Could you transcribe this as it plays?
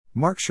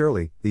Mark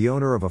Shirley, the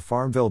owner of a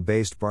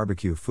Farmville-based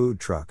barbecue food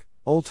truck,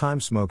 Old Time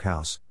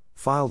Smokehouse,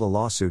 filed a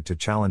lawsuit to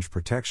challenge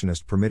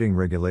protectionist permitting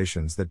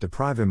regulations that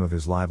deprive him of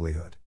his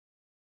livelihood.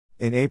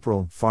 In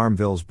April,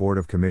 Farmville's Board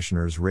of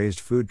Commissioners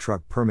raised food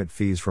truck permit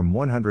fees from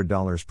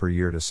 $100 per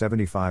year to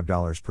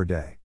 $75 per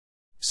day.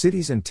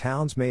 Cities and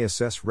towns may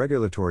assess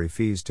regulatory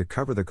fees to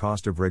cover the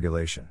cost of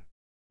regulation.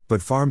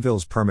 But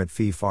Farmville's permit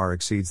fee far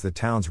exceeds the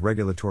town's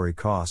regulatory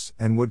costs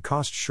and would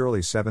cost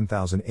Shirley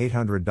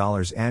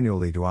 $7,800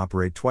 annually to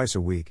operate twice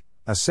a week,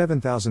 a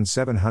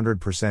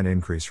 7,700%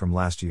 increase from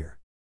last year.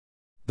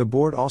 The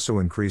board also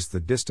increased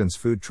the distance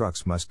food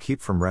trucks must keep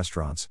from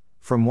restaurants,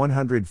 from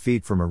 100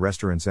 feet from a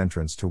restaurant's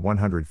entrance to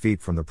 100 feet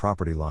from the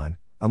property line,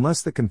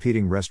 unless the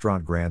competing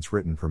restaurant grants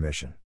written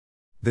permission.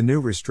 The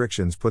new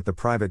restrictions put the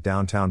private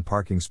downtown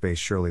parking space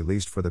Shirley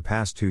leased for the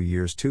past 2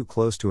 years too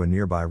close to a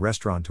nearby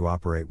restaurant to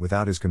operate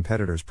without his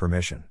competitor's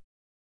permission.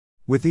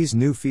 With these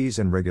new fees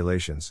and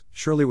regulations,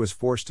 Shirley was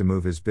forced to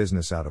move his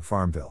business out of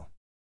Farmville.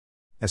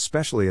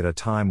 Especially at a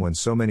time when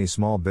so many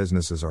small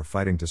businesses are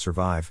fighting to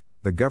survive,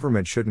 the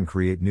government shouldn't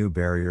create new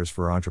barriers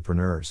for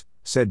entrepreneurs,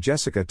 said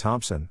Jessica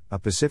Thompson, a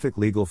Pacific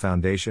Legal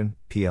Foundation,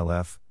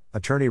 PLF,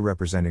 attorney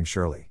representing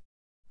Shirley.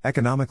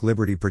 Economic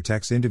liberty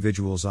protects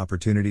individuals'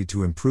 opportunity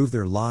to improve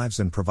their lives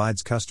and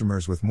provides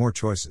customers with more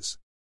choices.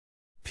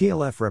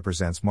 PLF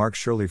represents Mark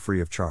Shirley free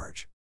of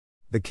charge.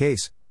 The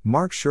case,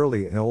 Mark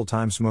Shirley and Old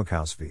Time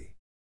Smokehouse v.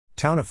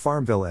 Town of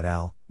Farmville et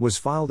al., was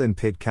filed in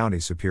Pitt County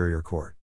Superior Court.